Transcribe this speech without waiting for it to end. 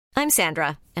I'm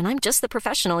Sandra, and I'm just the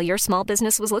professional your small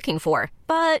business was looking for.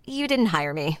 But you didn't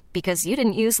hire me because you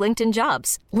didn't use LinkedIn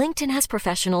Jobs. LinkedIn has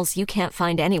professionals you can't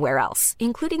find anywhere else,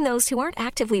 including those who aren't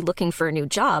actively looking for a new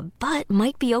job, but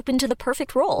might be open to the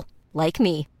perfect role, like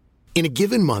me. In a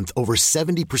given month, over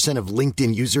 70% of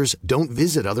LinkedIn users don't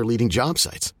visit other leading job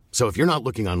sites. So if you're not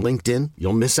looking on LinkedIn,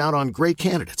 you'll miss out on great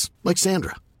candidates like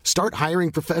Sandra. Start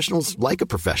hiring professionals like a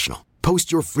professional.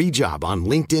 Post your free job on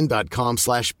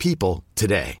linkedin.com/people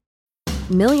today.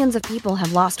 Millions of people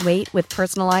have lost weight with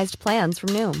personalized plans from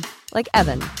Noom. Like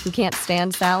Evan, who can't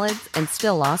stand salads and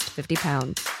still lost 50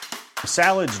 pounds.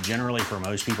 Salads generally for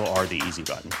most people are the easy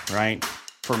button, right?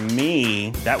 For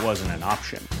me, that wasn't an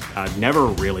option. I never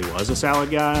really was a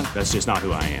salad guy. That's just not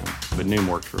who I am. But Noom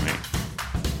worked for me.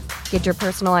 Get your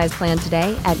personalized plan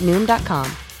today at Noom.com.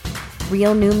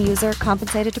 Real Noom user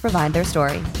compensated to provide their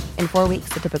story. In 4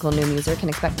 weeks, the typical Noom user can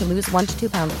expect to lose 1 to 2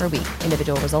 pounds per week.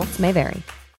 Individual results may vary.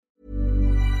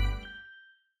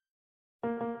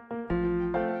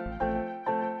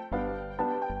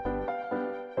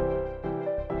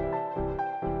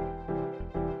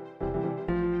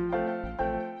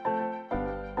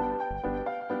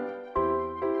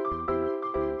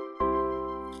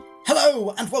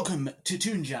 Hello and welcome to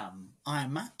Toon Jam.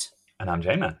 I'm Matt. And I'm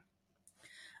J-Man.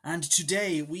 And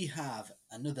today we have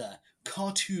another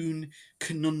cartoon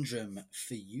conundrum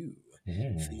for you,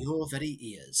 for your very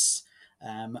ears.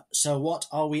 So what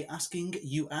are we asking?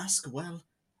 You ask? Well,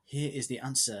 here is the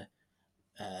answer,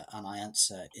 and I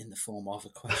answer in the form of a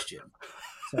question.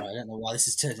 So I don't know why this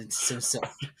has turned into some sort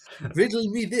of riddle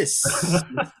me this.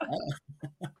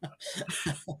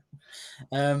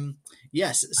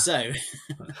 Yes, so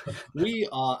we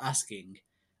are asking,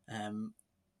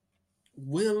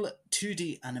 will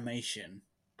 2D animation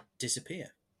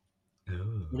disappear?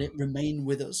 Ooh. Will it remain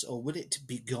with us, or will it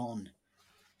be gone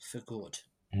for good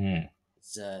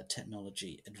as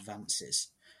technology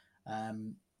advances?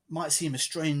 Might seem a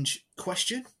strange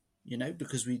question,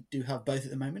 because we do have both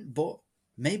at the moment, but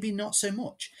maybe not so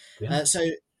much. Yeah.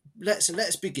 So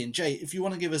let's begin. Jay, if you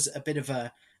want to give us a bit of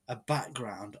a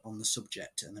background on the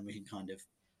subject, and then we can kind of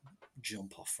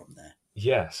jump off from there.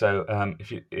 Yeah, so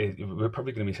we're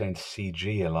probably going to be saying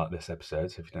CG a lot this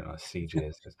episode. So if you don't know what CG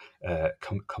is,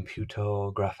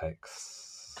 computer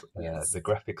graphics, Yes. the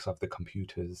graphics of the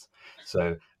computers.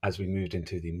 So as we moved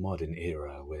into the modern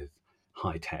era with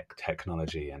high-tech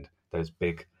technology and those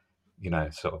big,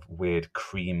 sort of weird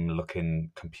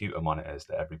cream-looking computer monitors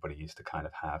that everybody used to kind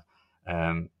of have,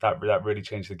 that really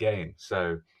changed the game.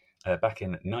 So back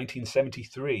in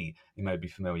 1973, you may be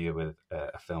familiar with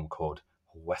a film called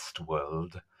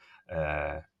Westworld,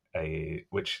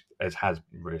 which has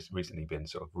recently been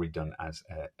sort of redone as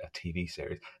a TV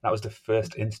series. That was the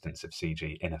first instance of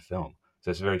CG in a film.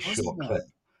 So it's a very short clip.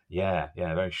 Yeah,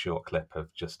 a very short clip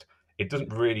of just, it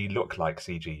doesn't really look like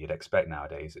CG you'd expect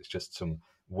nowadays. It's just some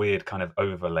weird kind of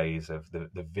overlays of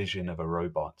the vision of a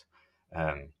robot.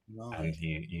 And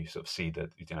you sort of see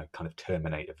that, kind of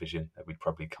Terminator vision that we'd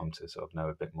probably come to sort of know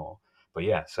a bit more. But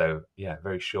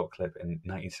very short clip in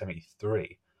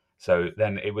 1973. So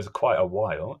then it was quite a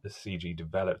while, the CG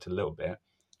developed a little bit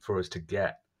for us to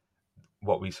get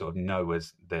what we sort of know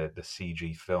as the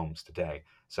CG films today.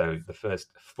 So the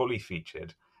first fully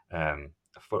featured,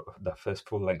 the first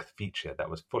full-length feature that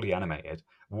was fully animated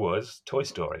was Toy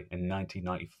Story in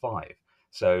 1995.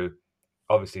 So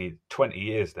obviously 20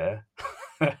 years there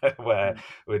where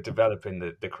we're developing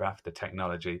the craft, the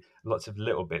technology, lots of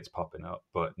little bits popping up,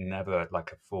 but never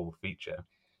like a full feature.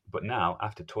 But now,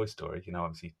 after Toy Story,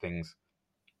 obviously things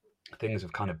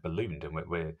have kind of ballooned,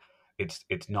 and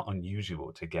it's not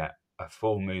unusual to get a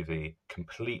full movie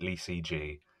completely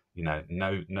CG, no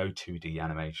 2D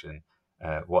animation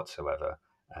whatsoever.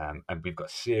 And we've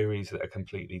got series that are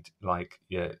completely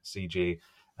CG,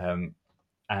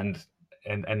 and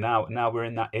now we're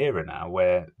in that era now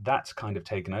where that's kind of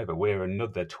taken over. We're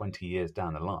another 20 years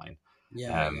down the line,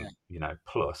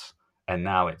 plus, and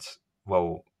now it's,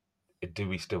 well, do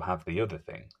we still have the other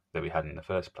thing that we had in the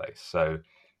first place? So,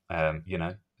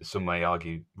 some may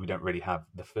argue we don't really have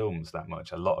the films that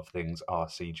much. A lot of things are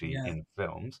CG in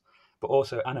films, but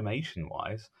also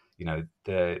animation-wise,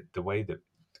 the way that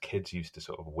kids used to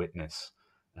sort of witness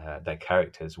their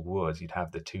characters was you'd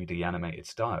have the 2D animated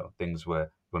style. Things were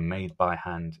made by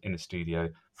hand in a studio,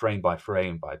 frame by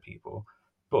frame by people.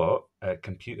 But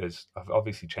computers have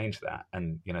obviously changed that.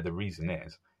 And, the reason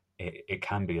is it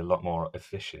can be a lot more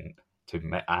efficient to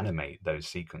animate those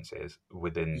sequences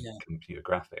within computer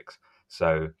graphics.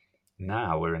 So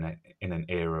now we're in an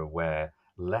era where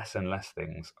less and less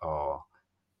things are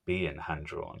being hand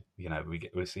drawn.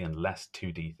 We're seeing less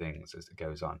 2D things as it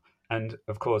goes on. And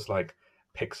of course, like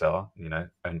Pixar,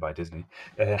 owned by Disney,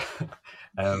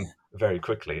 very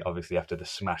quickly, obviously after the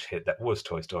smash hit that was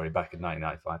Toy Story back in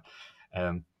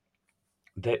 1995.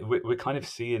 We're kind of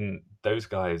seeing those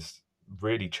guys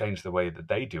really change the way that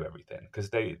they do everything, because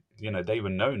they were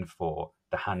known for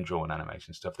the hand-drawn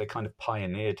animation stuff. They kind of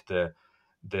pioneered they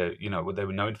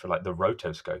were known for like the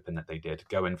rotoscoping that they did,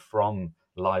 going from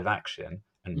live action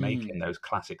and making those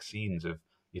classic scenes of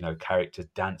characters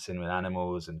dancing with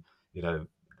animals, and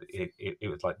it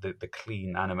was like the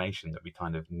clean animation that we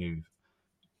kind of knew.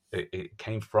 It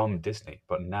came from Disney,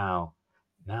 but now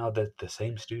the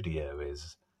same studio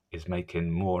is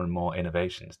making more and more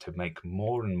innovations to make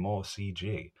more and more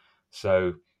CG.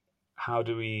 So how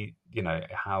do we,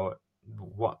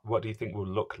 what do you think will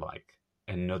look like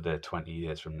another 20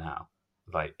 years from now?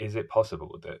 Like, is it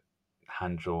possible that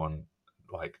hand-drawn,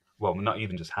 like, well, not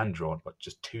even just hand-drawn, but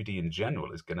just 2D in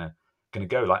general is gonna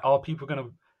go? Like, are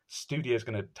studios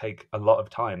gonna take a lot of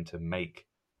time to make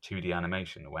 2D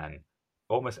animation when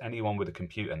almost anyone with a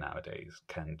computer nowadays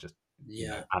can just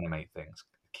animate things,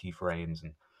 keyframes,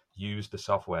 and use the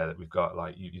software that we've got?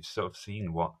 Like, you've sort of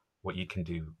seen what you can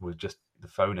do with just the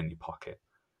phone in your pocket,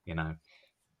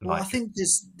 Well, I think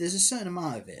there's a certain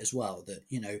amount of it as well that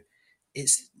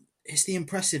it's the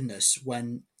impressiveness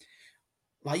when,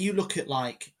 like, you look at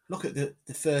the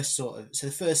first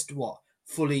the first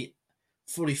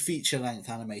fully feature length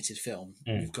animated film.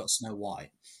 You've got Snow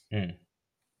White,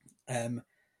 and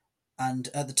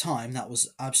at the time that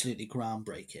was absolutely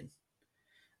groundbreaking.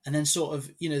 And then sort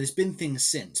of, there's been things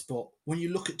since, but when you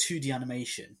look at 2D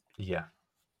animation,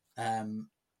 at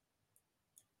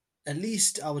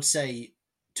least I would say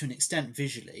to an extent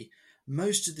visually,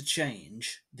 most of the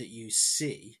change that you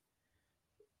see,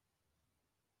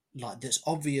 like that's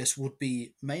obvious, would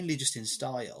be mainly just in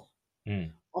style.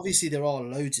 Obviously, there are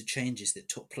loads of changes that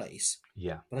took place,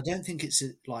 but I don't think it's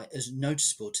like as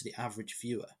noticeable to the average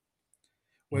viewer.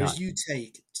 Whereas you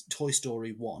take Toy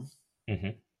Story 1,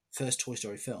 first Toy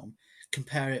Story film,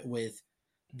 compare it with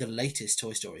the latest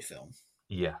Toy Story film.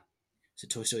 So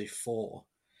Toy Story 4,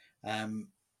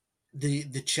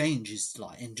 the change is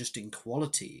like in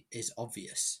quality is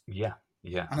obvious. And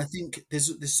I think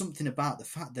there's something about the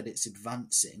fact that it's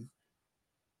advancing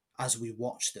as we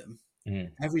watch them.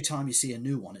 Every time you see a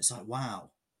new one, it's like,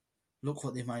 wow, look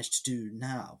what they managed to do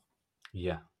now.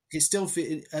 It still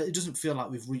it doesn't feel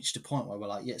like we've reached a point where we're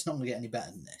like, it's not going to get any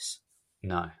better than this.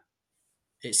 No.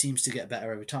 It seems to get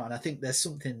better every time. And I think there's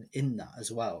something in that as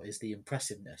well, is the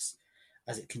impressiveness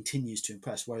as it continues to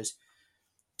impress. Whereas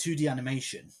 2D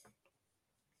animation,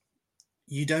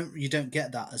 you don't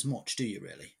get that as much, do you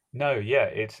really? No,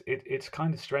 it's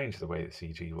kind of strange the way that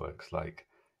CG works. Like,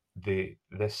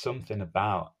 there's something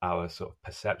about our sort of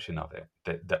perception of it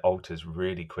that alters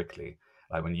really quickly.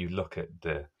 Like when you look at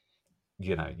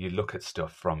you look at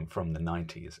stuff from the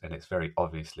 90s, and it's very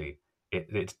obviously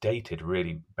it's dated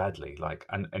really badly. Like,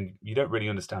 and you don't really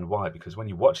understand why, because when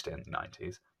you watched it in the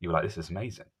 90s, you were like, this is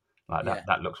amazing. Like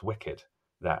that looks wicked.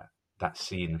 That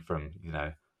scene from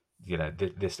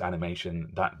this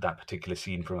animation, that particular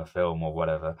scene from a film or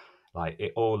whatever, like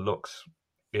it all looked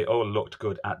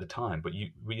good at the time, but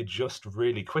we adjust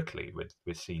really quickly with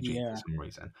CG for some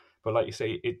reason. But like you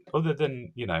say, it, other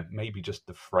than maybe just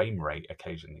the frame rate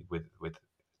occasionally with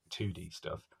 2D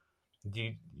stuff,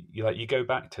 you go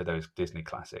back to those Disney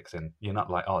classics and you're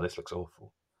not like, oh, this looks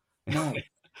awful. No, it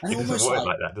doesn't work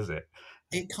like that, does it?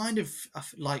 It kind of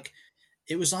like,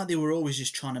 it was like they were always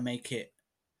just trying to make it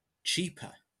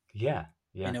cheaper. Yeah.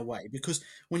 In a way, because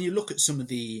when you look at some of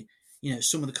the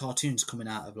cartoons coming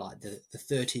out of like the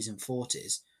 30s and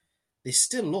 40s, they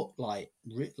still look like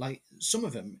some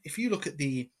of them. If you look at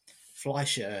the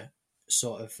Fleischer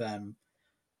sort of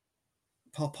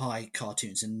Popeye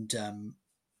cartoons and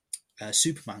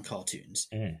Superman cartoons,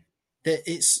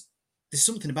 there's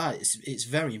something about it. It's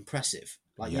very impressive.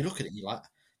 Like, you look at it and you're like,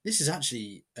 this is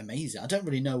actually amazing. I don't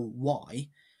really know why,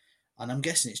 and I'm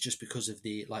guessing it's just because of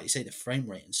the, like you say, the frame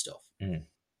rate and stuff.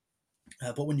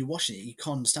 But when you're watching it, you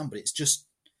can't understand, but it's just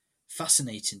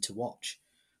fascinating to watch.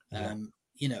 And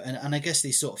I guess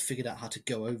they sort of figured out how to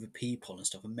go over people and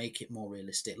stuff and make it more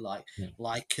realistic, like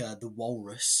the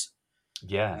walrus. In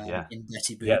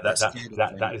Betty Boop. Yeah, that's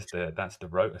the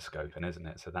rotoscoping, isn't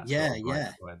it? So that's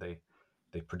where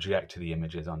they project the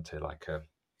images onto like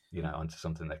onto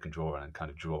something they can draw and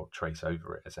kind of trace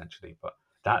over it essentially. But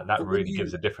that really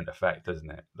gives a different effect, doesn't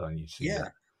it? When you see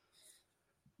that.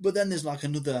 But then there's like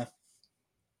another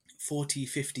 40,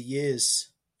 50 years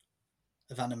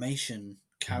of animation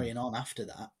carrying on after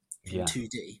that in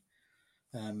 2D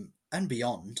and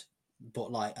beyond,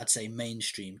 but like I'd say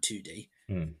mainstream 2D.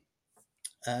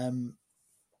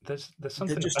 there's That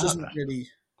something just about doesn't that. really.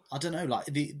 I don't know. Like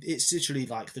it's literally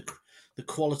like the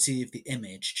quality of the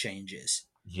image changes.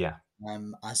 Yeah,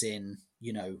 As in,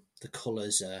 the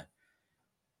colors are.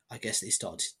 I guess they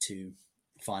started to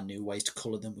find new ways to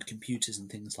color them with computers and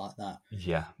things like that.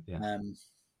 yeah, yeah. Um,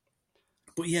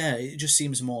 but yeah, it just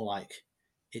seems more like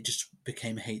it just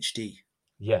became HD.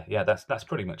 Yeah, yeah, that's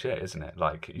pretty much it, isn't it?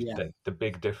 Like Yeah, the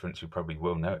big difference you probably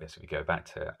will notice if you go back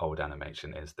to old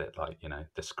animation is that, like,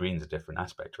 the screen's a different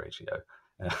aspect ratio,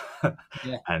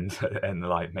 yeah, and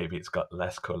like maybe it's got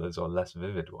less colors or less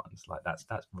vivid ones. Like that's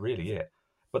really it.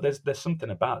 But there's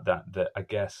something about that I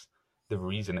guess the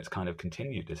reason it's kind of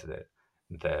continued is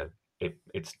that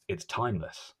it's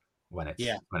timeless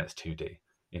yeah. when it's 2D.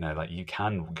 Like you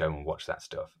can go and watch that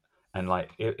stuff. And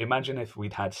like, imagine if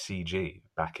we'd had CG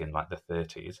back in like the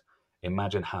 30s.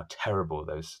 Imagine how terrible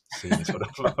those scenes would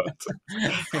have looked.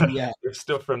 Yeah, If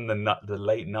stuff from the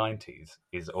late 90s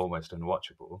is almost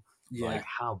unwatchable, like yeah.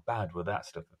 how bad would that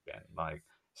stuff have been? Like,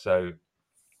 so,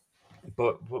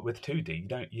 but with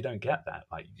 2D, you don't get that.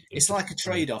 Like, it It's just like a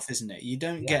trade-off, isn't it? You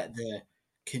don't yeah, get the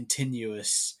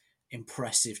continuous,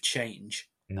 impressive change,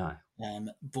 no,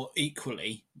 but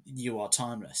equally, you are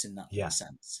timeless in that yeah,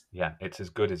 sense. yeah. It's as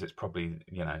good as it's probably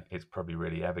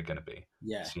really ever going to be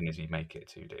Yeah, as soon as you make it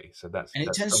 2D. So that's and it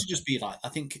that's tends to something. just be like I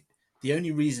think the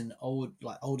only reason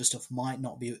older stuff might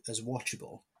not be as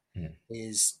watchable Mm.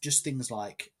 is just things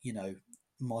like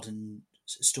modern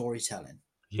storytelling,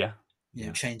 Yeah,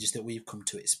 yeah. changes that we've come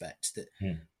to expect that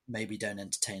Mm. maybe don't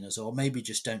entertain us or maybe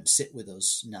just don't sit with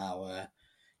us now.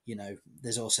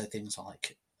 There's also things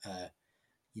like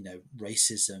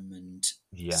racism and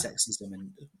Yeah, sexism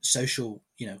and social,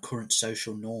 current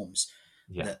social norms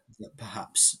yeah, that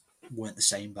perhaps weren't the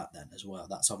same back then as well.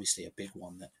 That's obviously a big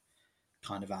one that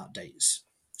kind of outdates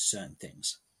certain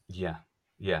things. yeah,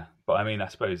 yeah. But I mean, I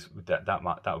suppose that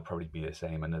would probably be the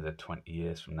same another 20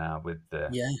 years from now with the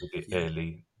Yeah, with the yeah,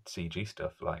 early CG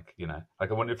stuff. Like,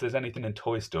 like I wonder if there's anything in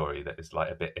Toy Story that is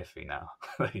like a bit iffy now.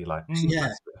 That you're like, yeah,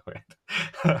 that's a bit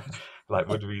weird. Like,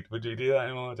 would we do that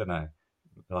anymore? I don't know.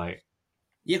 Like,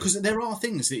 yeah. Because there are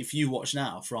things that if you watch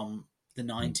now from the mm,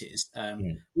 '90s,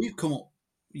 mm, we've come up.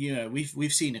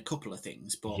 We've seen a couple of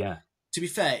things, but yeah, to be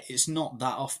fair, it's not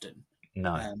that often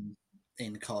no, um,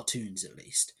 in cartoons, at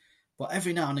least. But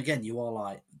every now and again, you are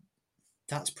like,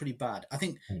 that's pretty bad. I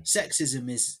think mm, sexism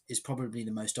is probably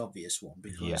the most obvious one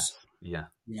yes, because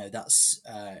yeah, that's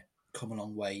come a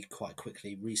long way quite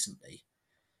quickly recently.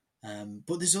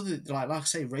 But there's other like I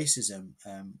say, racism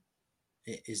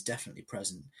it is definitely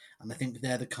present, and I think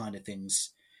they're the kind of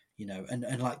things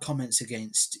and like comments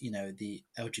against the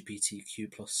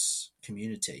LGBTQ plus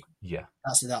community. yeah,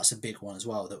 That's a big one as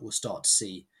well that we'll start to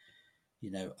see.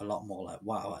 A lot more like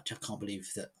wow, I can't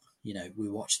believe that we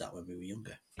watched that when we were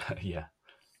younger. yeah,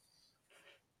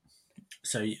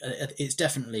 So it's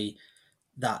definitely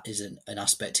that is an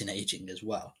aspect in aging as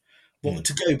well. But mm,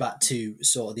 to go back to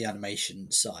sort of the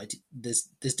animation side, there's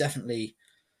definitely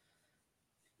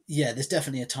there's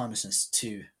definitely a timelessness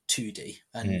to 2D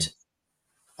mm,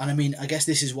 and I mean I guess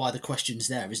this is why the question's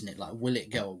there, isn't it? Like, will it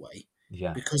go away?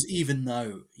 yeah, Because even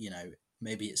though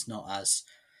maybe it's not as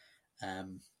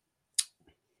um,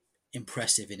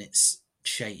 impressive in its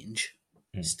change,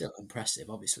 mm, still impressive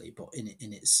obviously, but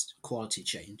in its quality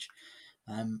change,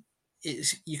 um,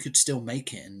 it's you could still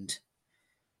make it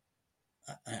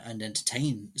and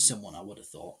entertain someone. I would have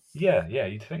thought. yeah, yeah.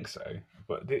 You'd think so.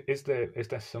 But is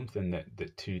there something that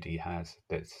 2D has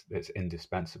that's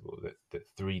indispensable that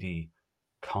 3D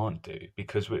can't do?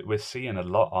 Because we're seeing a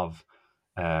lot of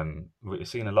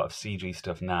CG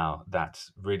stuff now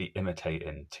that's really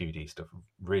imitating 2D stuff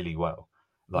really well.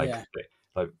 Like Yeah,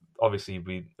 like obviously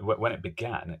when it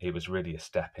began, it was really a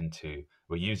step into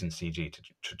we're using CG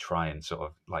to try and sort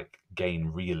of like gain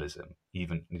realism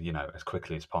even as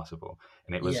quickly as possible,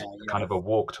 and it was yeah, kind yeah, of a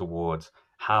walk towards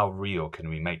how real can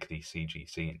we make these CG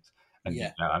scenes. And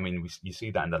yeah, I mean, you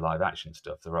see that in the live action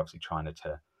stuff. They're obviously trying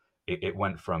to it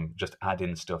went from just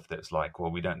adding stuff that's like,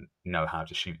 well, we don't know how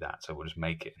to shoot that, so we'll just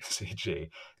make it in CG,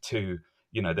 to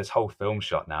this whole film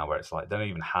shot now where it's like they're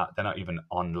not even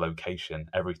on location.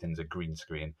 Everything's a green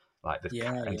screen. Like the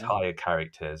yeah, yeah, entire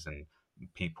characters and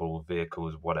people,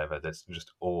 vehicles, whatever, that's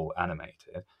just all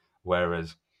animated.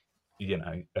 Whereas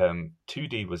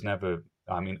 2D was never.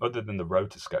 I mean, other than the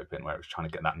rotoscoping where it was trying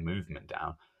to get that movement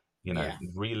down, yeah,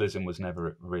 realism was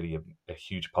never really a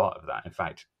huge part of that. In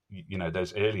fact,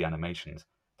 those early animations,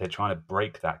 they're trying to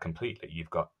break that completely. You've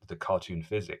got the cartoon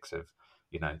physics of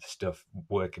stuff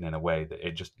working in a way that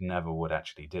it just never would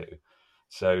actually do.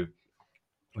 So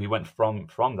we went from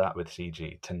that with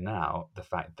CG to now the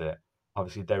fact that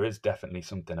obviously there is definitely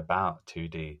something about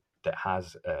 2D that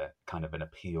has a kind of an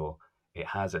appeal. It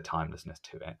has a timelessness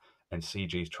to it, and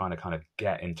CG is trying to kind of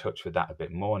get in touch with that a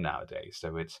bit more nowadays.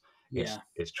 So it's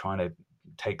trying to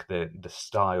take the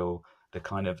style, the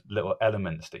kind of little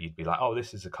elements that you'd be like, oh,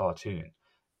 this is a cartoon,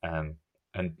 and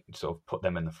sort of put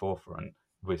them in the forefront.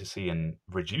 We're seeing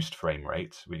reduced frame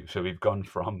rates. We've gone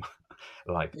from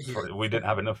like we didn't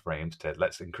have enough frames to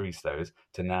let's increase those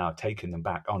to now taking them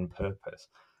back on purpose,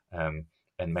 and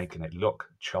making it look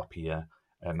choppier,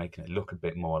 making it look a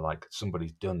bit more like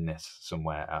somebody's done this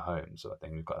somewhere at home. So I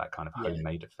think we've got that kind of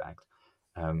homemade effect.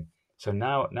 So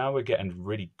now we're getting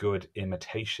really good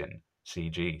imitation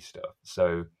CG stuff.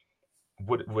 So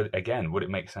would it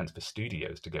make sense for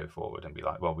studios to go forward and be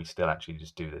like, well, we still actually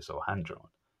just do this all hand drawn?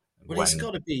 Well, it's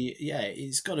got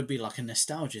to be like a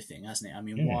nostalgia thing, hasn't it? I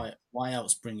mean, why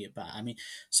else bring it back? I mean,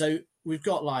 so we've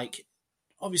got like,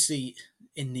 obviously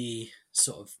in the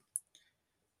sort of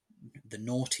the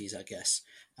noughties, I guess,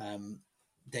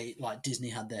 they like Disney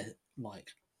had their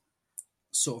like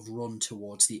sort of run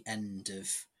towards the end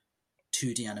of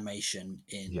 2D animation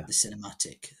in the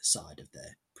cinematic side of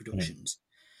their productions.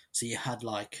 So you had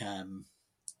like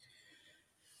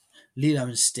Lilo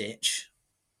and Stitch,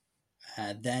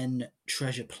 then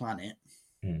Treasure Planet.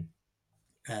 I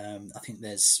think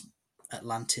there's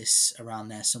Atlantis around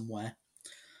there somewhere.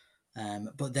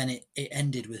 But then it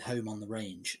ended with Home on the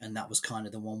Range, and that was kind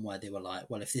of the one where they were like,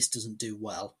 well, if this doesn't do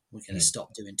well, we're going to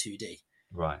stop doing 2D.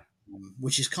 Right.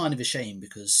 Which is kind of a shame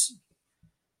because,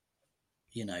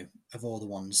 you know, of all the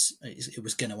ones, it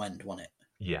was going to end, wasn't it?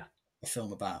 Yeah. A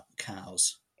film about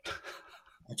cows.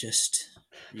 I just,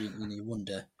 you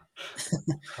wonder.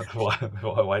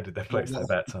 Why did they place their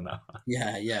bets on that one?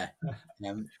 Yeah.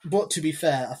 But to be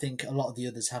fair, I think a lot of the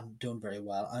others haven't done very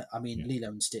well. I mean, Lilo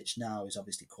and Stitch now is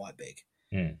obviously quite big.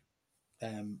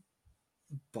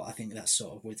 But I think that's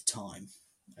sort of with time.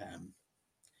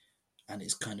 And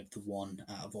it's kind of the one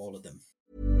out of all of them.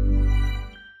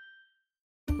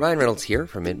 Ryan Reynolds here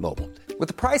from Mint Mobile. With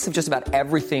the price of just about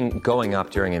everything going up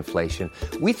during inflation,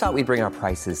 we thought we'd bring our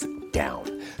prices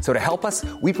down. So to help us,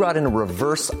 we brought in a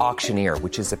reverse auctioneer,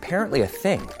 which is apparently a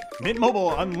thing. Mint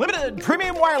Mobile Unlimited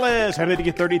Premium Wireless. How to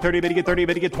get 30, 30, bit to get 30,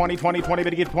 bit to get 20, 20, 20,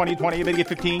 bit to get 20, 20, bit to get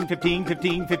 15, 15,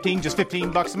 15, 15, just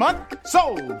 $15 a month?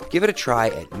 Sold! Give it a try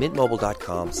at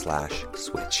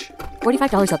mintmobile.com/switch.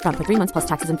 $45 up front for 3 months plus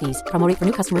taxes and fees. Promo rate for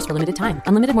new customers for limited time.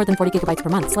 Unlimited more than 40 gigabytes per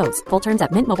month. Slows full terms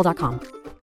at mintmobile.com.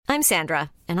 I'm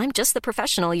Sandra, and I'm just the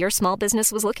professional your small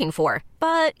business was looking for.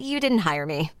 But you didn't hire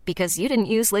me because you didn't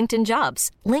use LinkedIn Jobs.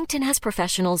 LinkedIn has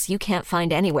professionals you can't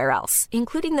find anywhere else,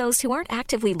 including those who aren't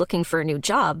actively looking for a new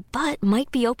job, but might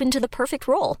be open to the perfect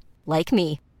role, like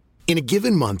me. In a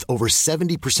given month, over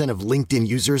 70% of LinkedIn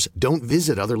users don't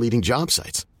visit other leading job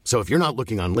sites. So if you're not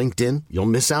looking on LinkedIn, you'll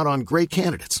miss out on great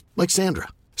candidates like Sandra.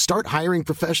 Start hiring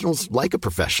professionals like a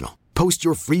professional. Post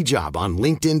your free job on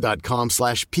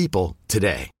linkedin.com/people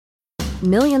today.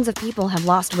 Millions of people have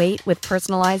lost weight with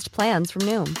personalized plans from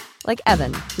Noom. Like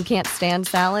Evan, who can't stand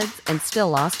salads and still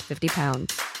lost 50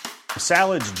 pounds.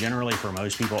 Salads generally for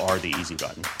most people are the easy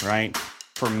button, right?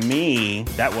 For me,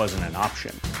 that wasn't an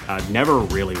option. I never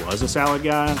really was a salad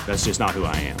guy. That's just not who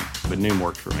I am. But Noom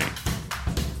worked for me.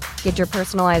 Get your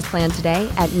personalized plan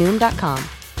today at Noom.com.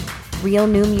 Real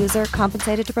Noom user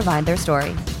compensated to provide their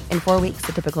story. In 4 weeks,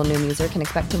 the typical Noom user can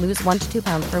expect to lose 1 to 2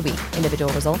 pounds per week.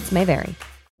 Individual results may vary.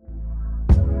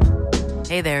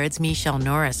 Hey there, it's Michelle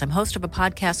Norris. I'm host of a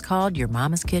podcast called Your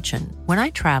Mama's Kitchen. When I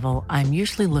travel, I'm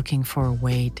usually looking for a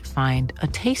way to find a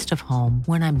taste of home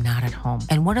when I'm not at home.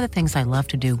 And one of the things I love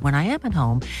to do when I am at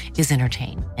home is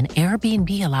entertain. And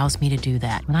Airbnb allows me to do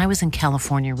that. When I was in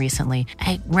California recently,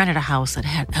 I rented a house that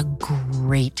had a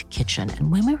great kitchen.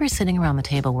 And when we were sitting around the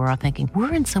table, we're all thinking,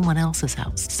 we're in someone else's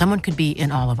house. Someone could be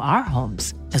in all of our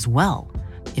homes as well.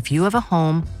 If you have a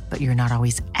home, but you're not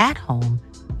always at home,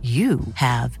 you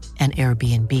have an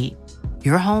Airbnb.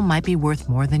 Your home might be worth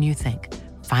more than you think.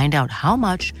 Find out how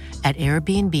much at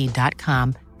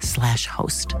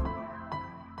airbnb.com/host.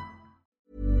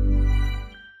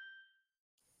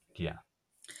 Yeah.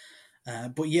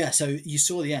 But yeah, so you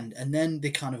saw the end, and then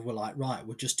they kind of were like, right,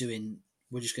 we're just going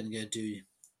to go do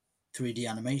 3D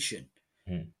animation.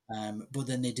 But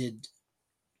then they did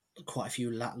quite a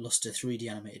few lackluster 3D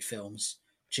animated films,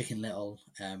 Chicken Little,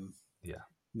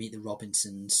 Meet the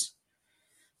Robinsons,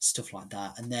 stuff like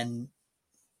that. And then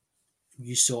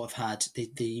you sort of had, they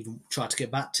even tried to go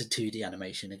back to 2D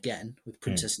animation again with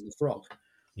Princess and the Frog.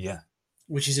 Yeah.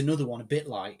 Which is another one a bit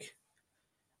like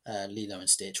Lilo and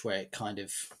Stitch, where it kind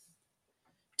of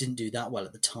didn't do that well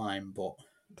at the time, but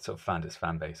sort of found its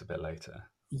fan base a bit later.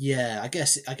 Yeah, I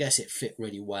guess it fit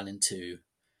really well into,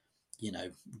 you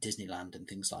know, Disneyland and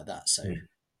things like that. So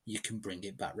you can bring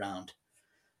it back round.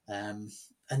 And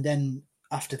then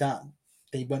after that,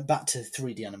 they went back to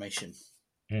 3D animation.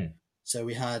 So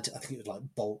we had, I think it was like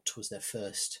Bolt was their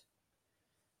first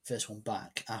one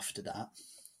back after that.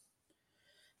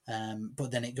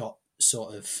 But then it got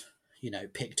sort of,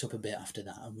 picked up a bit after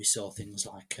that, and we saw things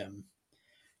like,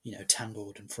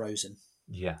 Tangled and Frozen.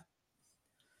 Yeah.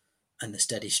 And the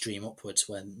steady stream upwards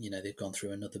when, they've gone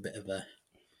through another bit of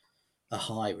a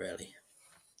high, really.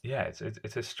 Yeah,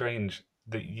 it's a strange...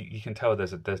 You can tell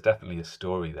there's definitely a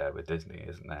story there with Disney,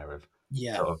 isn't there? Of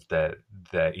sort of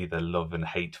their either love and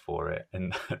hate for it,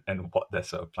 and what they're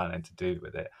sort of planning to do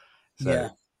with it.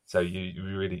 So you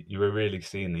were really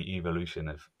seeing the evolution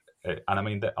of, and I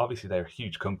mean, obviously they're a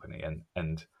huge company,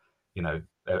 and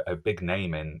a big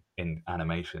name in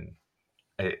animation.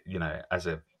 As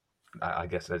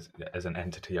as an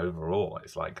entity overall,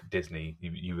 it's like Disney.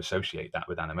 You associate that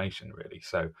with animation, really.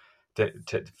 So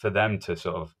for them to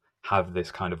sort of have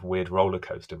this kind of weird roller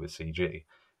coaster with CG,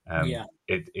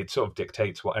 it sort of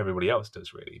dictates what everybody else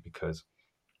does, really, because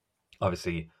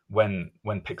obviously when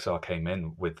Pixar came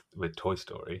in with Toy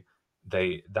Story,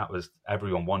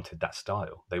 everyone wanted that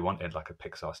style. They wanted like a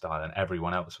Pixar style, and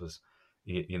everyone else was,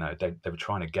 they were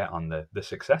trying to get on the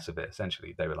success of it.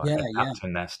 Essentially, they were like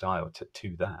adapting their style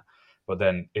to that. But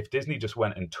then if Disney just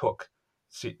went and took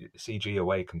CG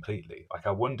away completely, like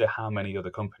I wonder how many other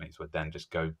companies would then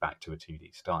just go back to a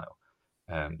 2D style,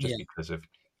 because of,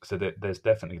 so there's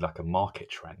definitely like a market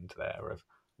trend there of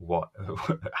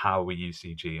how we use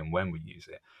CG and when we use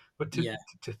it. But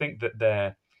to think that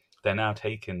they're now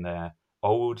taking their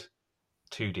old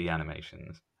 2D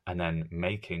animations and then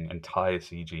making entire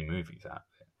CG movies out of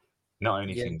it, not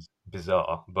only seems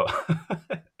bizarre, but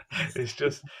it's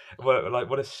just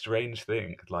what a strange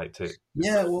thing, like to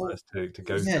go through.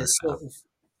 Sort of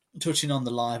touching on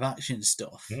the live action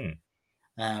stuff.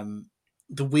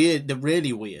 The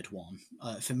really weird one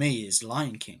for me is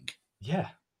Lion King. Yeah,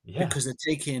 because they're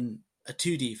taking a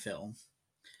 2D film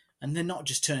and they're not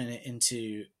just turning it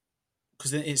into,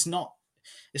 because it's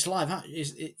live.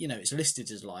 It's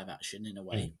listed as live action in a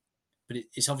way, but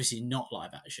it's obviously not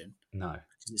live action. No,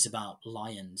 because it's about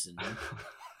lions and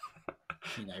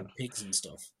pigs and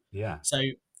stuff. Yeah. So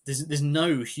there's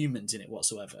no humans in it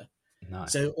whatsoever. No.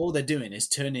 So all they're doing is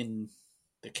turning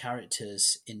the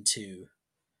characters into,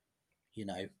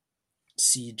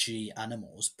 CG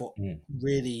animals, but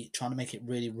really trying to make it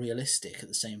really realistic at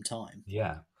the same time.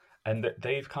 Yeah. And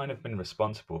they've kind of been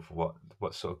responsible for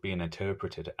what's sort of being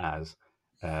interpreted as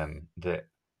that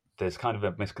there's kind of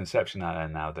a misconception out there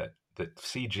now that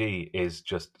CG is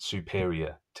just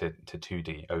superior to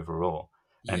 2D overall.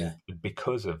 And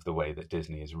because of the way that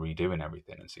Disney is redoing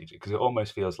everything in CG, because it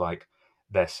almost feels like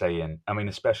they're saying, I mean,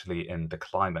 especially in the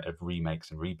climate of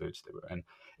remakes and reboots that we're in,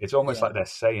 it's almost like they're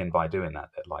saying by doing that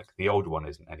like the old one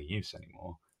isn't any use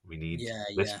anymore. We need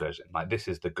this version. Like, this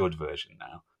is the good version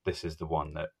now. This is the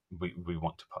one that we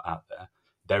want to put out there.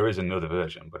 There is another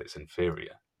version, but it's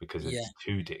inferior because it's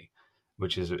 2D,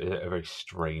 which is a very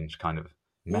strange kind of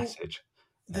message.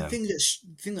 The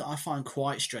thing that I find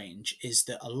quite strange is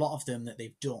that a lot of them that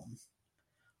they've done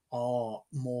are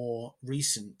more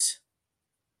recent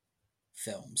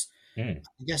films. I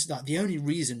guess that the only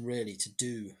reason really to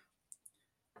do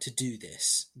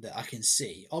this that I can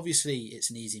see, obviously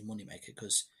it's an easy moneymaker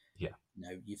because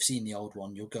you've seen the old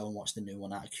one, you'll go and watch the new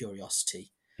one out of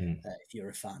curiosity if you're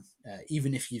a fan.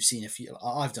 Even if you've seen a few,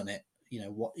 I've done it.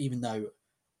 Even though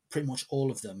pretty much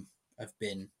all of them have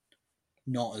been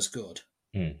not as good.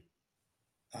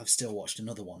 I've still watched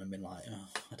another one and been like, oh,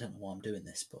 I don't know why I'm doing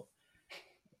this, but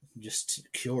I'm just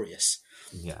curious.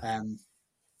 Yeah.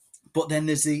 But then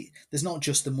there's not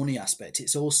just the money aspect;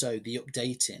 it's also the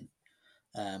updating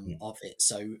of it.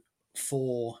 So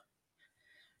for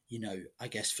I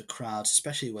guess for crowds,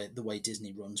 especially the way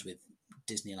Disney runs with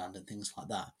Disneyland and things like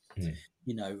that,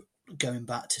 going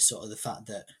back to sort of the fact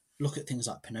that look at things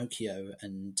like Pinocchio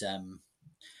and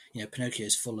Pinocchio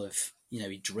is full of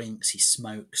he drinks, he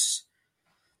smokes.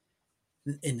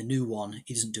 In the new one,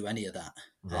 he doesn't do any of that.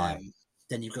 Right.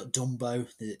 Then you've got Dumbo.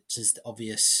 There's the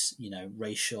obvious,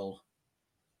 racial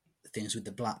things with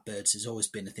the blackbirds. There's always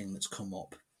been a thing that's come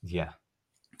up. Yeah.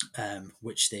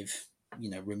 Which they've,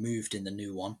 removed in the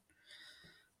new one.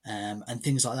 And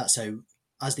things like that. So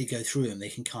as they go through them, they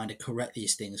can kind of correct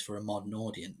these things for a modern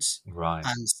audience. Right.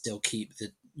 And still keep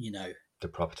the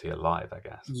property alive, I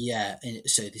guess. Yeah.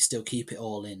 So they still keep it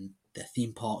all in their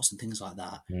theme parks and things like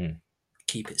that.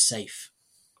 Keep it safe.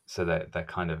 So they're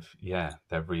kind of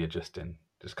they're readjusting,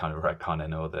 just kind of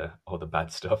retconning all the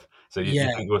bad stuff. So you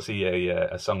think we'll see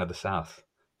a Song of the South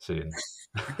soon?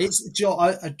 It's Joe.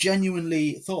 I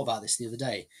genuinely thought about this the other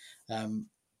day.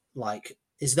 Like,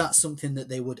 is that something that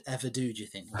they would ever do? Do you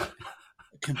think? Like,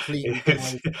 completely go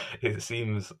over? It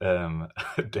seems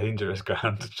dangerous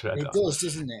ground to tread It on. does,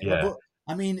 doesn't it? Yeah. But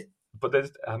I mean,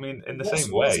 in the what's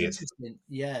same way, interesting?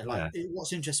 Yeah, like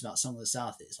what's interesting about Song of the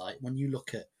South is like when you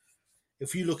look at,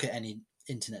 if you look at any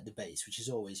internet debates, which is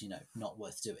always, not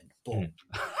worth doing, but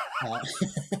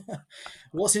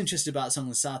what's interesting about Song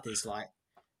of the South is like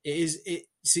it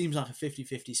seems like a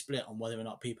 50-50 split on whether or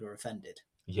not people are offended.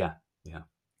 Yeah.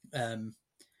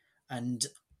 And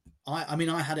I mean,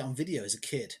 I had it on video as a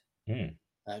kid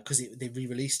because they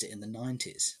re-released it in the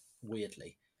 90s,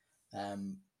 weirdly.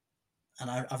 And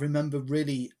I remember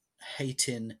really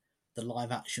hating the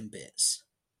live action bits.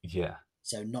 Yeah.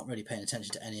 So not really paying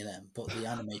attention to any of them, but the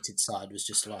animated side was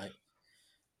just like,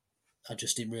 I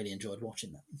just didn't really enjoyed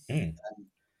watching that.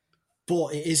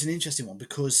 But it is an interesting one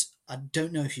because I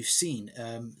don't know if you've seen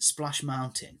Splash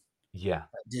Mountain. Yeah.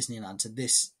 At Disneyland. So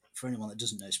this, for anyone that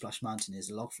doesn't know, Splash Mountain is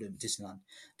a log flume at Disneyland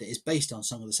that is based on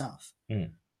Song of the South.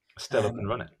 Still up and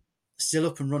running. Still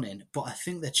up and running, but I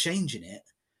think they're changing it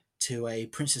to a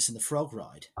Princess and the Frog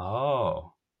ride.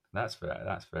 Oh, that's very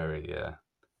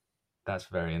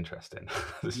interesting.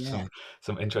 There's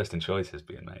some interesting choices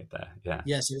being made there. Yeah.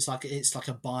 Yeah, so it's like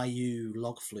a Bayou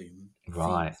log flume.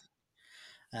 Right.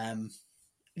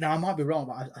 Now I might be wrong,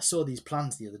 but I saw these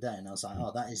plans the other day, and I was like,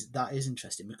 "Oh, that is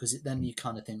interesting," because then you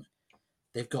kind of think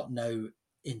they've got no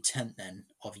intent then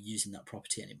of using that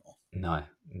property anymore. No.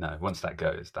 Once that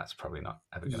goes, that's probably not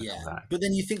ever going to come back. But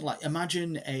then you think, like,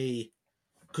 imagine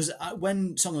because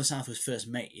when Song of the South was first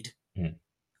made,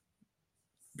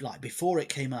 like before it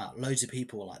came out, loads of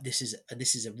people were like, "This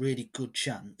is a really good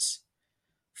chance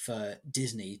for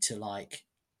Disney to, like,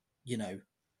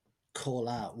 call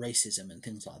out racism and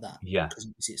things like that." Yeah. Because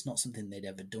obviously it's not something they'd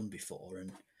ever done before.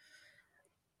 And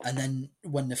then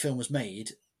when the film was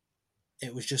made,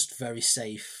 it was just very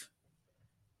safe,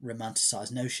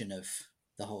 romanticized notion of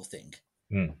the whole thing.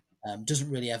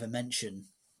 Doesn't really ever mention,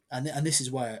 and this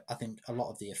is where I think a lot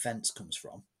of the offence comes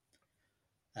from.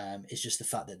 It's just the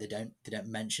fact that they don't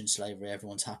mention slavery.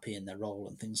 Everyone's happy in their role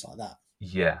and things like that.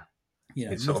 Yeah.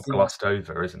 It's sort of glossed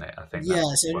over, isn't it? I think.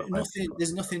 Yeah, so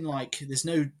there's nothing like, there's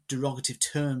no derogative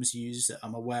terms used that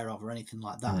I'm aware of or anything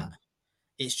like that.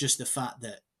 It's just the fact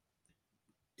that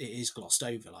it is glossed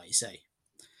over, like you say.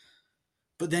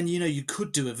 But then, you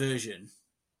could do a version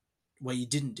where you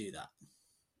didn't do that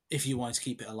if you wanted to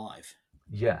keep it alive.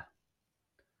 Yeah.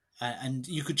 And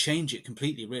you could change it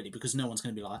completely, really, because no one's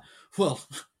going to be like, well,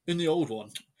 in the old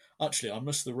one, actually, I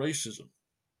missed the racism.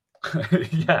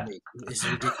 Yeah, it's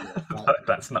ridiculous. Like,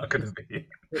 that's not going to be.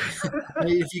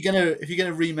 if you're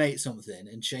gonna remake something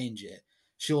and change it,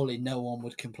 surely no one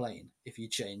would complain if you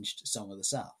changed Song of the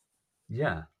South.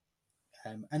 Yeah,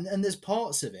 and there's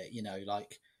parts of it,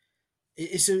 like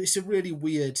it's a really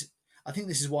weird. I think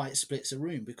this is why it splits a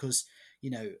room, because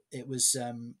it was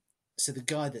so the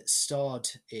guy that starred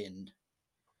in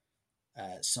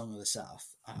Song of the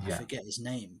South, I forget his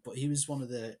name, but he was one of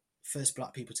the first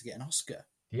black people to get an Oscar.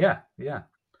 Yeah.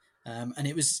 And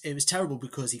it was terrible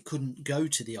because he couldn't go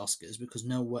to the Oscars because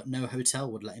no hotel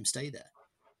would let him stay there.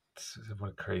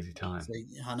 What a crazy time! So,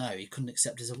 I know, he couldn't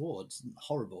accept his award. It's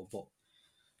horrible, but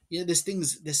yeah, there's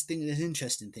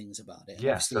interesting things about it.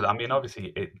 Yeah, so I mean,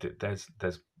 obviously, there's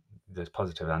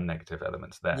positive and negative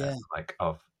elements there, like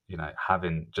of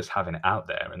having it out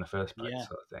there in the first place,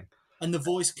 sort of thing. And the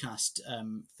voice cast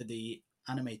for the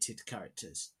animated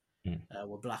characters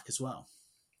were black as well.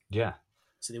 Yeah.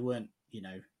 So they weren't,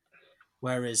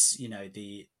 whereas,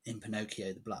 in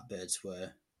Pinocchio, the Blackbirds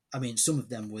were, I mean, some of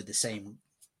them were the same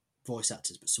voice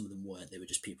actors, but some of them weren't. They were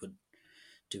just people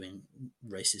doing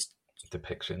racist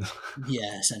depictions.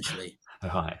 Yeah, essentially.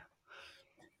 Right.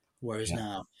 Whereas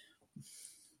now,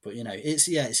 but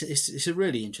it's a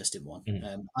really interesting one.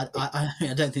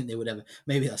 I don't think they would ever,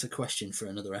 maybe that's a question for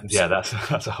another episode. Yeah,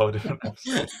 that's a whole different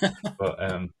episode.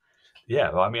 But,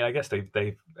 yeah, well, I mean, I guess they've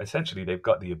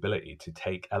got the ability to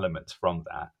take elements from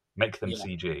that, make them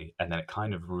CG, and then it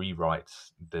kind of rewrites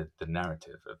the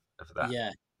narrative of that.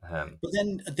 Yeah. But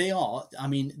then they are, I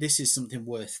mean, this is something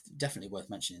definitely worth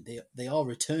mentioning. They are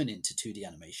returning to 2D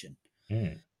animation.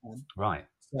 Right.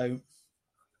 So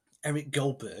Eric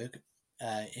Goldberg,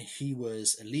 he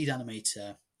was a lead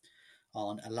animator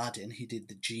on Aladdin. He did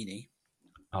the genie.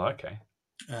 Oh, okay.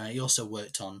 He also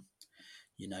worked on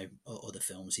other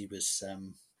films. He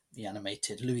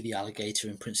animated Louis the Alligator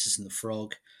in Princess and the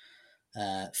Frog,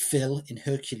 Phil in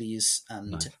Hercules,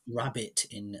 and Rabbit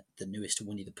in the newest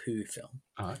Winnie the Pooh film.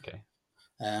 Oh, okay.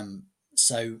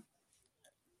 So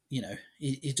you know,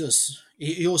 he does.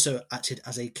 He also acted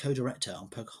as a co-director on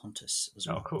Pocahontas as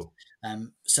well. Oh, cool.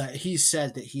 So he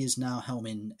said that he is now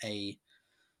helming a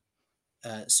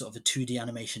sort of a 2D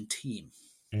animation team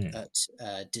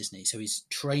at Disney. So he's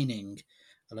training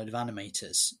a load of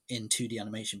animators in 2D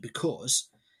animation because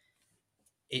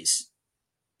it's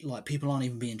like people aren't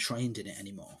even being trained in it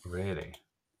anymore. Really?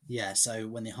 Yeah. So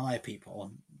when they hire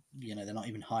people, you know, they're not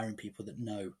even hiring people that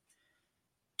know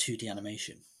 2D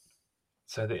animation.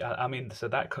 So so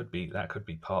that could be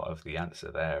part of the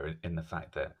answer there, in the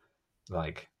fact that,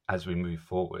 like, as we move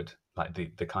forward, like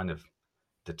the kind of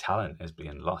the talent is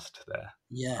being lost there.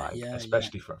 Yeah, like, yeah,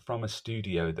 especially from a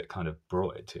studio that kind of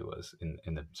brought it to us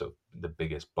in the sort of the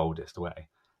biggest, boldest way.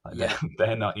 Like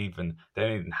they don't even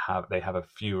have, they have a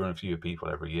fewer and fewer people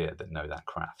every year that know that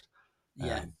craft.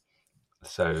 Yeah.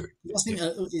 So I think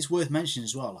it's worth mentioning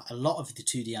as well. Like, a lot of the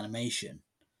 2D animation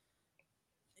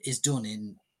is done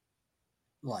in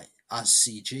like as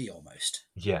CG almost.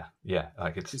 Yeah,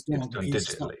 like it's done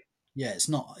digitally. It's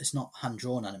not hand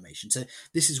drawn animation. So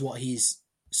this is what he's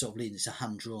sort of leading. It's a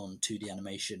hand drawn 2D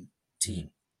animation team.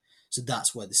 So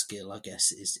that's where the skill, I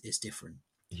guess, is different.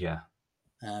 Yeah.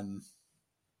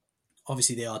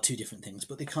 Obviously they are two different things,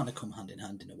 but they kind of come hand in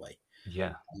hand in a way.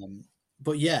 Yeah.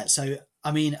 But yeah, so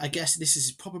I mean, I guess this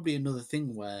is probably another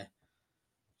thing where,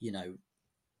 you know,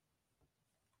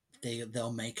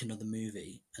 they'll make another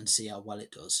movie and see how well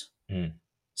it does.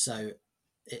 So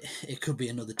it could be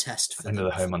another test for another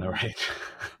Home on the Range.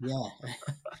 Yeah,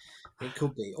 it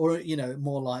could be, or you know,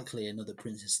 more likely another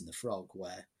Princess and the Frog,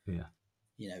 where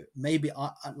you know, maybe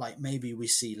maybe we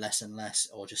see less and less,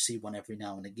 or just see one every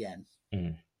now and again.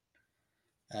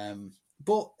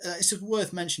 But it's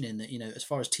worth mentioning that, you know, as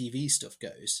far as TV stuff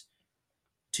goes,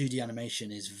 2D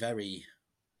animation is very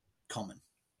common.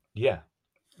 Yeah,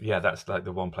 that's like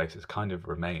the one place it's kind of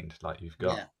remained. Like you've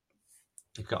got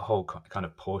whole kind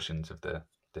of portions of the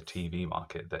TV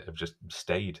market that have just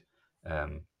stayed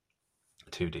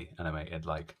 2D animated.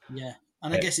 Like and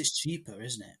I guess it's cheaper,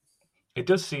 isn't it? It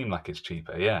does seem like it's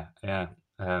cheaper. Yeah.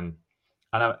 And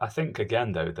I think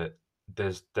again though that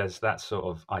there's that sort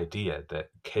of idea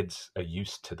that kids are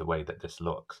used to the way that this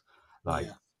looks. Like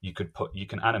you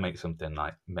can animate something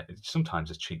like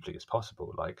sometimes as cheaply as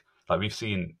possible. Like we've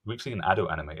seen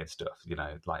adult animated stuff, you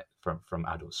know, like from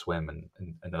Adult Swim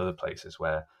and other places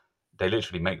where they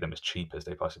literally make them as cheap as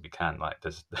they possibly can. Like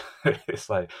there's it's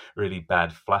like really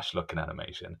bad flash looking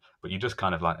animation, but you just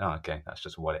kind of like, oh, okay, that's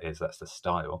just what it is. That's the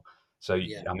style. So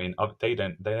I mean, they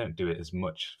don't do it as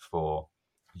much for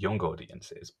young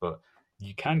audiences, but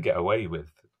you can get away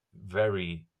with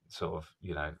very sort of,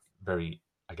 you know, very,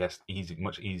 I guess,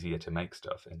 much easier to make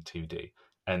stuff in 2D.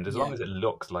 And as long as it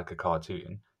looks like a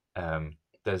cartoon,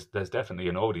 there's definitely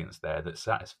an audience there that's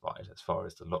satisfied as far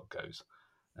as the look goes.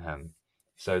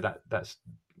 So that's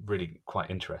really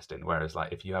quite interesting. Whereas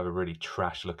like if you have a really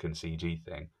trash looking CG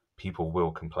thing, people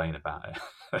will complain about it.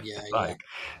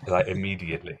 like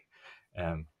immediately.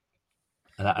 And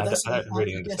I don't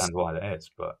really understand why that is,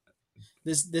 but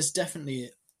there's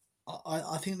definitely,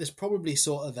 I think there's probably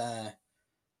sort of a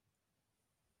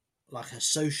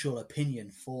social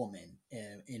opinion forming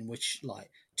in which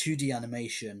like 2D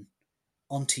animation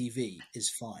on TV is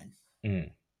fine,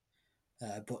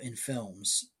 but in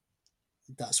films,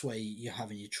 that's where you're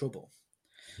having your trouble.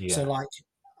 So like,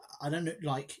 I don't know,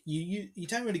 like you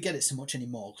don't really get it so much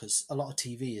anymore because a lot of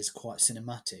TV is quite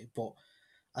cinematic. But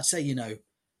I'd say, you know,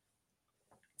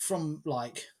 from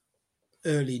like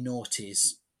early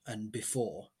noughties and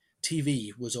before,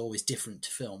 TV was always different to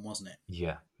film, wasn't it?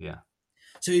 Yeah.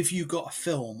 So if you got a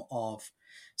film of,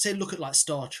 say, look at like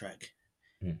Star Trek.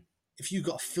 If you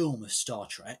got a film of Star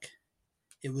Trek,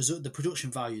 it was the production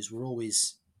values were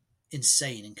always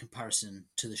insane in comparison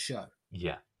to the show.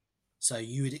 Yeah. So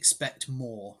you would expect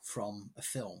more from a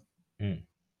film than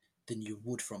you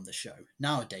would from the show.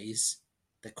 Nowadays,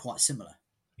 they're quite similar.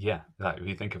 Yeah, like if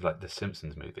you think of like the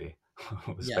Simpsons movie,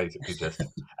 it was basically just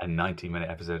a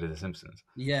 90-minute episode of the Simpsons.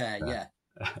 Yeah.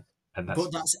 And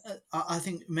that's I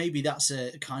think maybe that's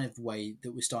a kind of way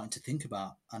that we're starting to think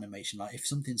about animation. Like if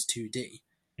something's 2D,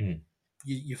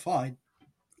 you're fine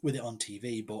with it on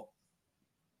TV, but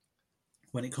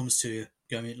when it comes to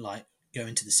going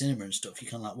to the cinema and stuff, you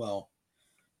kind of like, well,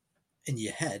 in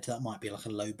your head, that might be like a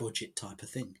low budget type of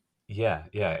thing. Yeah,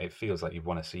 it feels like you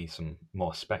want to see some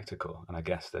more spectacle, and I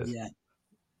guess that. Yeah.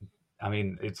 I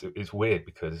mean, it's weird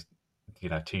because, you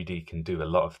know, 2D can do a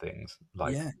lot of things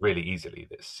like really easily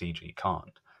that CG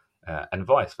can't, and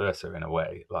vice versa in a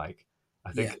way. Like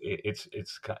I think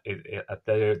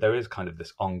there is kind of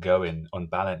this ongoing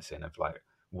unbalancing of like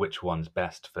which one's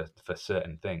best for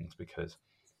certain things, because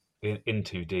in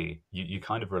 2D, you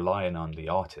kind of relying on the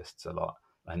artists a lot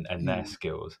and their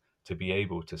skills to be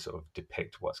able to sort of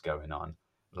depict what's going on,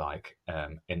 like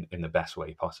in the best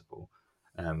way possible.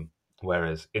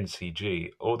 Whereas in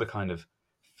CG, all the kind of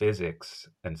physics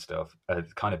and stuff are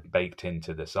kind of baked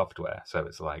into the software. So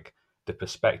it's like the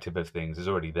perspective of things is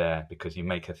already there because you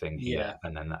make a thing here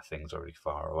and then that thing's already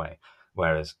far away.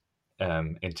 Whereas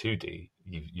in 2D,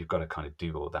 you've got to kind of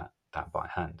do all that by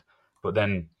hand. But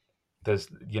then there's,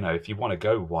 if you want to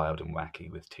go wild and wacky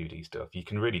with 2D stuff, you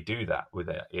can really do that with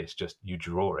it. It's just you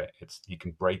draw it. You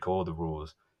can break all the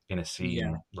rules in a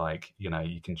scene. Like,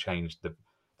 you can change the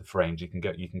frames. You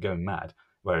can go mad.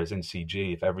 Whereas in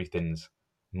CG, if everything's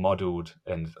modeled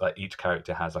and like each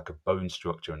character has like a bone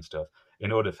structure and stuff,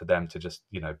 in order for them to just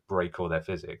break all their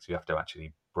physics, you have to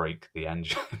actually break the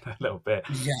engine a little bit.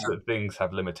 So that things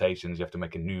have limitations. You have to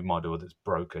make a new model that's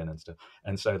broken and stuff.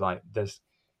 And so like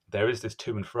there is this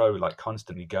to and fro, like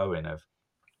constantly going of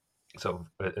sort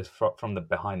of from the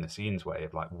behind the scenes way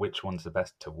of like which one's the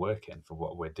best to work in for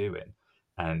what we're doing.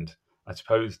 And I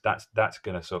suppose that's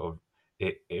going to sort of,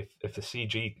 if the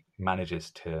CG manages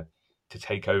to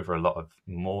take over a lot of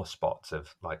more spots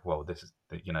of like, well, this is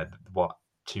what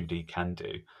 2D can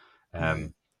do.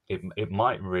 It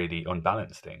might really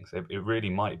unbalance things. It really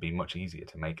might be much easier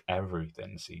to make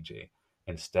everything CG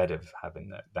instead of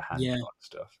having the hand-drawn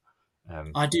stuff.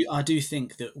 I do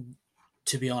think that,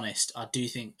 to be honest, I do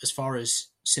think as far as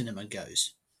cinema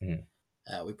goes,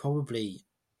 we probably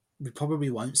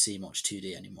won't see much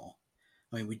 2D anymore.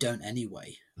 I mean, we don't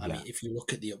anyway. I mean, if you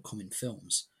look at the upcoming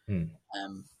films,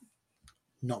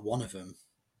 not one of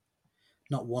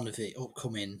the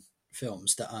upcoming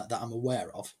films that I'm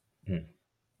aware of, it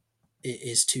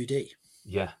is 2D.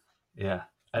 Yeah.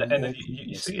 And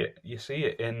you see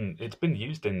it in, it's been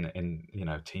used in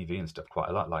TV and stuff quite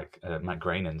a lot. Like Matt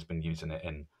Groening's been using it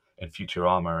in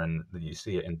Futurama, and you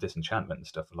see it in Disenchantment and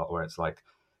stuff a lot, where it's like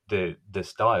the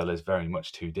style is very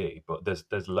much 2D, but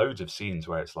there's loads of scenes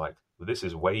where it's like, well, this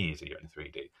is way easier in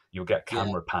 3D. You'll get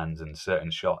camera pans and certain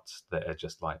shots that are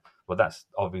just like, well, that's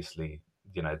obviously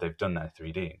they've done that in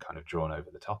 3D and kind of drawn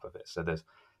over the top of it. So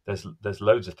there's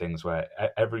loads of things where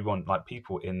everyone, like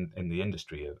people in the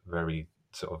industry, are very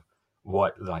sort of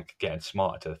getting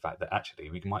smarter to the fact that actually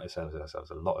we might save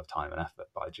ourselves a lot of time and effort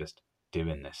by just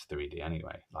doing this 3D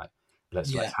anyway. Like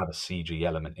let's have a CG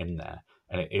element in there,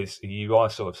 and you are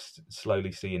sort of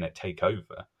slowly seeing it take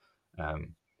over.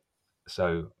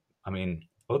 So I mean,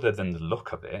 other than the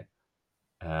look of it,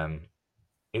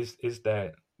 is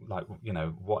there like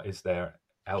what is there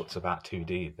else about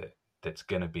 2D that's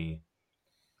going to be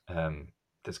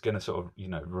that's going to sort of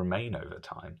remain over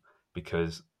time?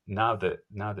 Because now that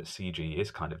CG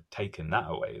is kind of taking that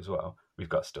away as well, we've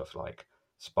got stuff like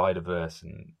Spider-Verse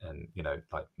and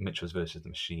like Mitchell's versus the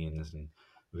Machines, and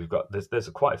we've got there's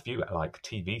quite a few like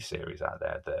TV series out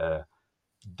there that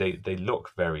they look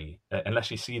very,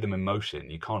 unless you see them in motion,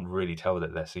 you can't really tell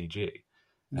that they're CG.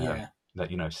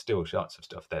 That still shots of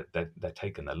stuff, they're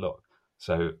taking the look.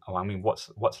 So I mean,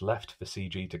 what's left for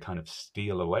CG to kind of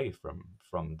steal away from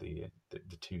the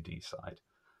 2D side?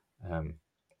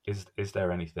 Is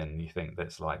there anything you think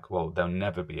that's like, well, they'll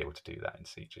never be able to do that in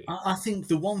CG? I think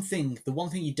the one thing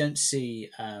you don't see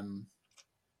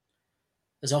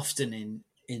as often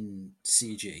in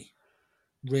CG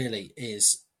really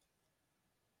is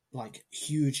like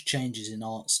huge changes in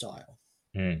art style.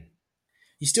 You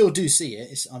still do see it.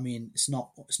 It's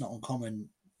not uncommon.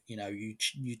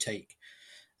 You take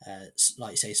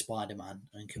like say Spider-Man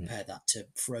and compare that to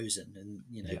Frozen, and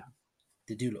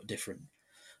they do look different.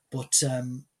 But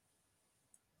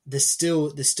there's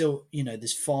still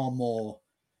there's far more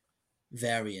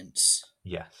variance.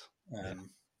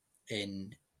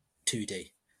 In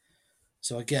 2D.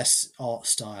 So I guess art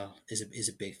style is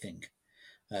a big thing.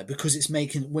 Because it's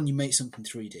when you make something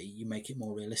 3D, you make it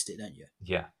more realistic, don't you?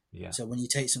 Yeah. So when you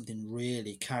take something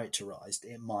really characterized,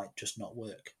 it might just not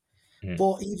work.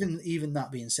 But even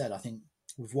that being said, I think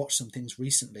we've watched some things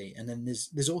recently, and then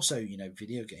there's also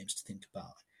video games to think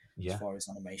about as far as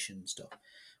animation and stuff,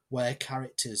 where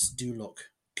characters do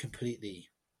look completely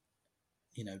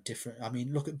different. I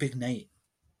mean, look at Big Nate.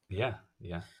 Yeah.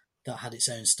 That had its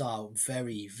own style,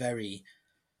 very, very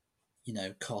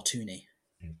cartoony.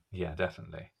 Yeah,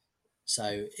 definitely.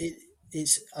 So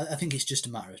I think it's just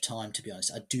a matter of time, to be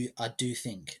honest. I do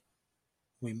think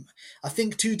I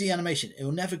think 2D animation, it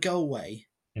will never go away,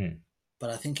 but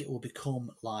I think it will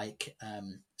become like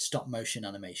stop motion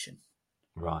animation.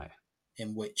 Right.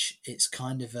 In which it's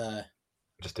kind of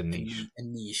just a niche. A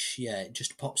niche, yeah. It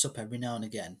just pops up every now and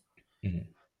again.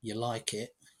 You like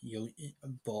it,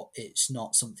 but it's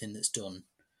not something that's done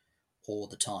all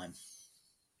the time.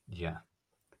 Yeah.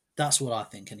 That's what I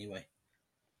think anyway.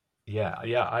 Yeah.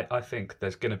 I think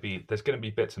there's gonna be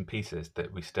bits and pieces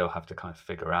that we still have to kind of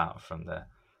figure out from the,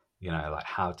 like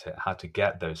how to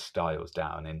get those styles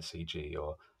down in CG,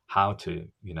 or how to,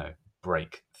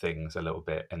 break things a little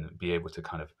bit and be able to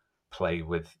kind of play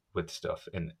with stuff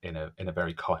in a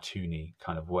very cartoony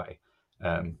kind of way.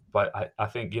 But I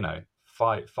think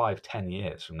 5-10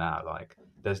 years from now, like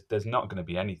there's not going to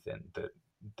be anything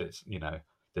that's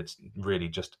really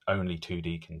just only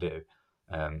 2D can do.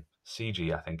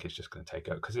 CG, I think, is just going to take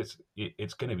over because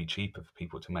it's going to be cheaper for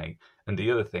people to make. And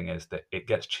the other thing is that it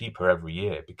gets cheaper every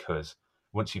year, because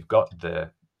once you've got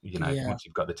once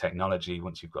you've got the technology,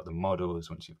 once you've got the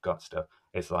models, once you've got stuff,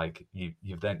 it's like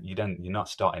you're not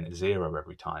starting at zero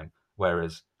every time.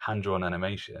 Whereas hand-drawn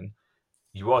animation,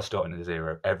 you are starting at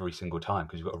zero every single time,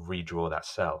 because you've got to redraw that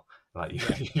cell. Like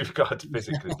you've got to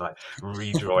physically like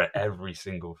redraw it every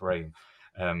single frame.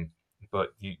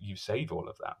 But you save all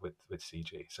of that with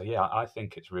CG. So yeah, I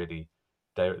think it's really,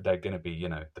 they're going to be,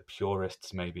 the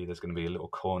purists. Maybe there's going to be a little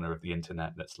corner of the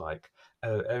internet that's like,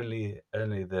 oh, only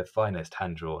the finest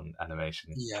hand-drawn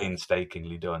animation,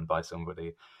 painstakingly done by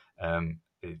somebody.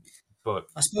 But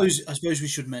I suppose we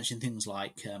should mention things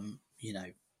like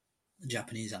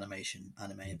Japanese anime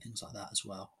and things like that as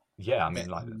well. Yeah, I mean,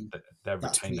 they're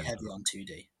that's pretty retaining heavy on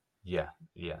 2D. Yeah,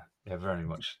 they're very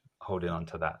much holding on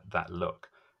to that look.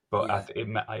 But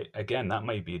again, that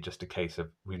may be just a case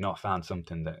of we've not found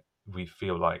something that we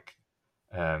feel like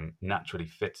naturally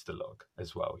fits the look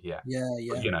as well. Yeah.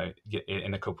 But,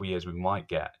 in a couple of years we might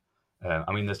get.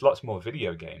 I mean, there's lots more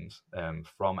video games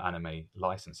from anime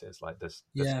licenses. Like there's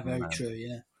very true.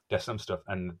 Yeah. There's some stuff,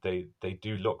 and they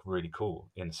do look really cool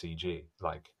in CG.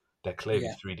 Like they're clearly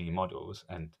 3D models,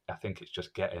 and I think it's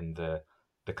just getting the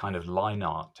kind of line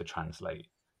art to translate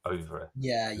over.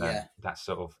 That's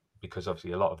sort of, because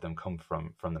obviously a lot of them come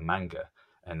from the manga,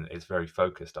 and it's very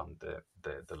focused on the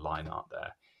line art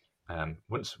there.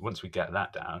 Once we get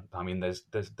that down, I mean, there's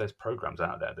programs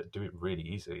out there that do it really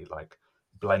easily. Like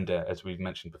Blender, as we've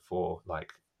mentioned before,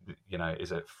 like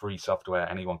is a free software.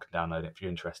 Anyone can download it. If you're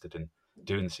interested in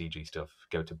doing CG stuff,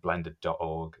 go to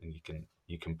blender.org and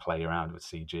you can play around with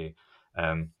CG.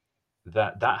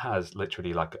 That has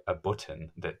literally like a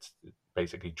button that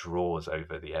basically draws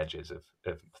over the edges of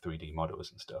 3D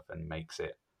models and stuff, and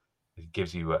it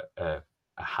gives you a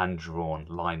hand-drawn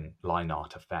line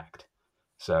art effect.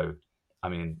 So I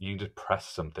mean, you just press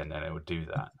something and it would do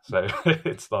that. So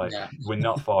it's like we're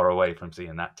not far away from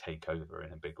seeing that take over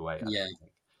in a big way, I think.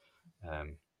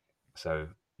 So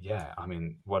yeah, I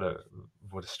mean, what a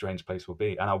strange place will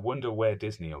be, and I wonder where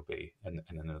Disney will be in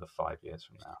another 5 years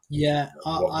from now. Yeah,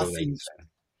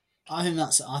 I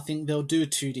think they'll do a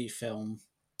 2D film,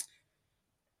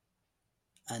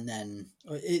 and then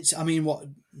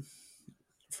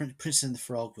Princess and the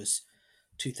Frog was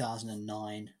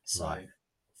 2009, so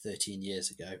 13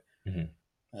 years ago. Mm-hmm.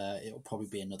 It'll probably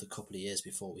be another couple of years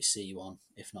before we see one,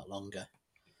 if not longer.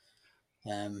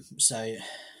 So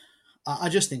I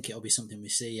just think it'll be something we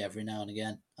see every now and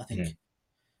again. I think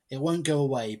it won't go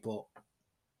away, but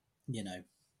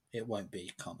it won't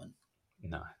be common.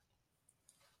 No.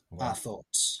 Well, our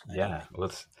thoughts. Yeah,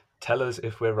 well, tell us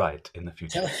if we're right in the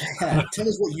future. Tell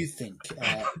us what you think.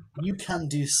 You can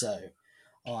do so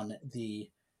on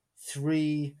the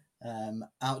 3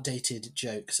 outdated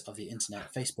jokes of the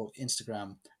internet: Facebook,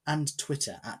 Instagram, and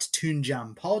Twitter at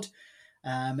ToonJamPod.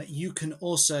 You can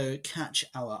also catch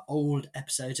our old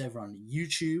episodes over on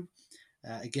YouTube.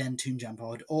 Again,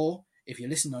 ToonJamPod. Or if you're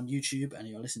listening on YouTube and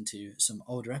you're listening to some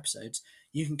older episodes,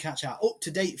 you can catch our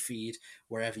up-to-date feed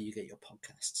wherever you get your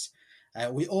podcasts.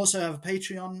 We also have a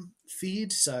Patreon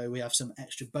feed, so we have some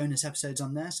extra bonus episodes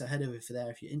on there, so head over for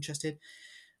there if you're interested.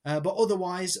 But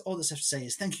otherwise, all that's left to say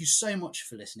is thank you so much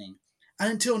for listening.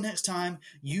 And until next time,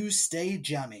 you stay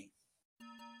jammy.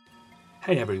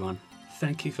 Hey everyone,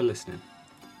 thank you for listening.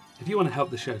 If you want to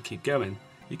help the show keep going,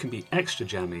 you can be extra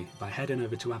jammy by heading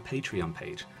over to our Patreon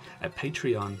page at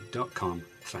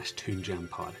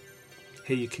patreon.com/ToonJamPod.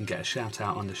 Here you can get a shout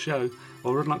out on the show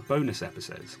or unlock bonus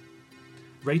episodes.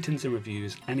 Ratings and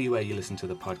reviews anywhere you listen to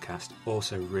the podcast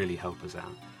also really help us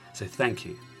out. So thank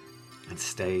you, and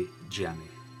stay jammy.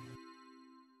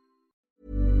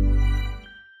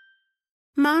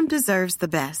 Mom deserves the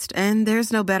best, and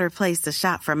there's no better place to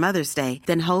shop for Mother's Day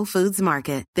than Whole Foods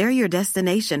Market. They're your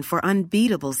destination for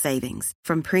unbeatable savings,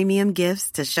 from premium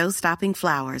gifts to show-stopping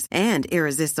flowers and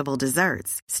irresistible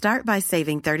desserts. Start by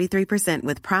saving 33%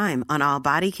 with Prime on all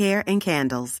body care and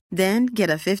candles. Then get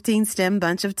a 15-stem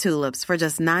bunch of tulips for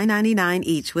just $9.99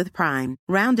 each with Prime.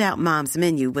 Round out Mom's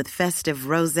menu with festive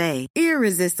rosé,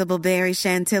 irresistible berry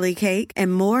chantilly cake,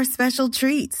 and more special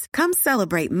treats. Come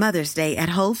celebrate Mother's Day at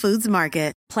Whole Foods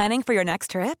Market. Planning for your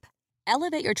next trip?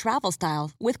 Elevate your travel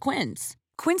style with Quince.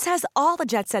 Quince has all the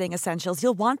jet-setting essentials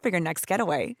you'll want for your next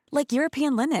getaway, like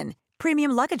European linen,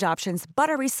 premium luggage options,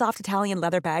 buttery soft Italian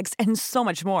leather bags, and so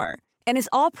much more. And is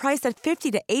all priced at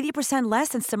 50 to 80% less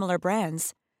than similar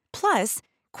brands. Plus,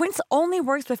 Quince only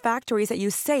works with factories that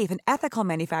use safe and ethical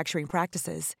manufacturing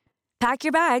practices. Pack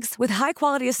your bags with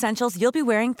high-quality essentials you'll be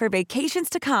wearing for vacations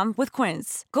to come with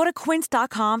Quince. Go to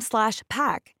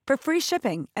quince.com/pack for free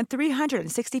shipping and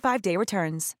 365-day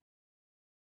returns.